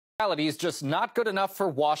Reality is just not good enough for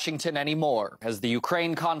Washington anymore. As the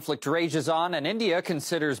Ukraine conflict rages on and India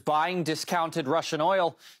considers buying discounted Russian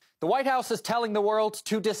oil, the White House is telling the world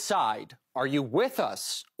to decide, are you with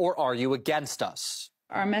us or are you against us?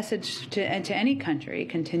 Our message to any country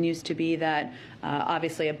continues to be that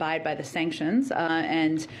obviously abide by the sanctions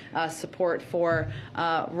and support for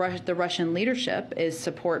the Russian leadership is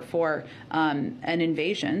support for an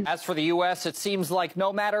invasion. As for the U.S., it seems like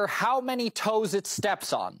no matter how many toes it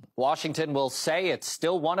steps on, Washington will say it's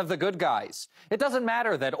still one of the good guys. It doesn't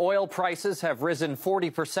matter that oil prices have risen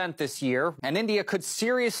 40% this year, and India could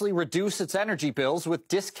seriously reduce its energy bills with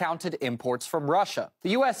discounted imports from Russia.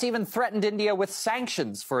 The U.S. even threatened India with sanctions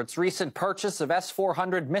for its recent purchase of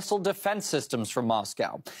S-400 missile defense systems from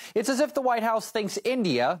Moscow. It's as if the White House thinks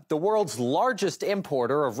India, the world's largest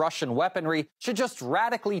importer of Russian weaponry, should just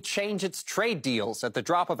radically change its trade deals at the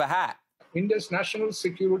drop of a hat. India's national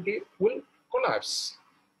security will collapse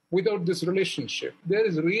without this relationship. There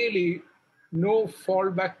is really no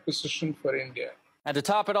fallback position for India. And to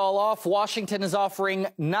top it all off, Washington is offering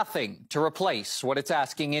nothing to replace what it's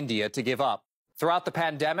asking India to give up. Throughout the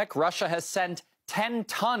pandemic, Russia has sent 10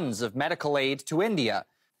 tons of medical aid to India.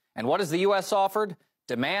 And what has the U.S. offered?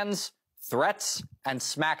 Demands, threats, and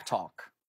smack talk.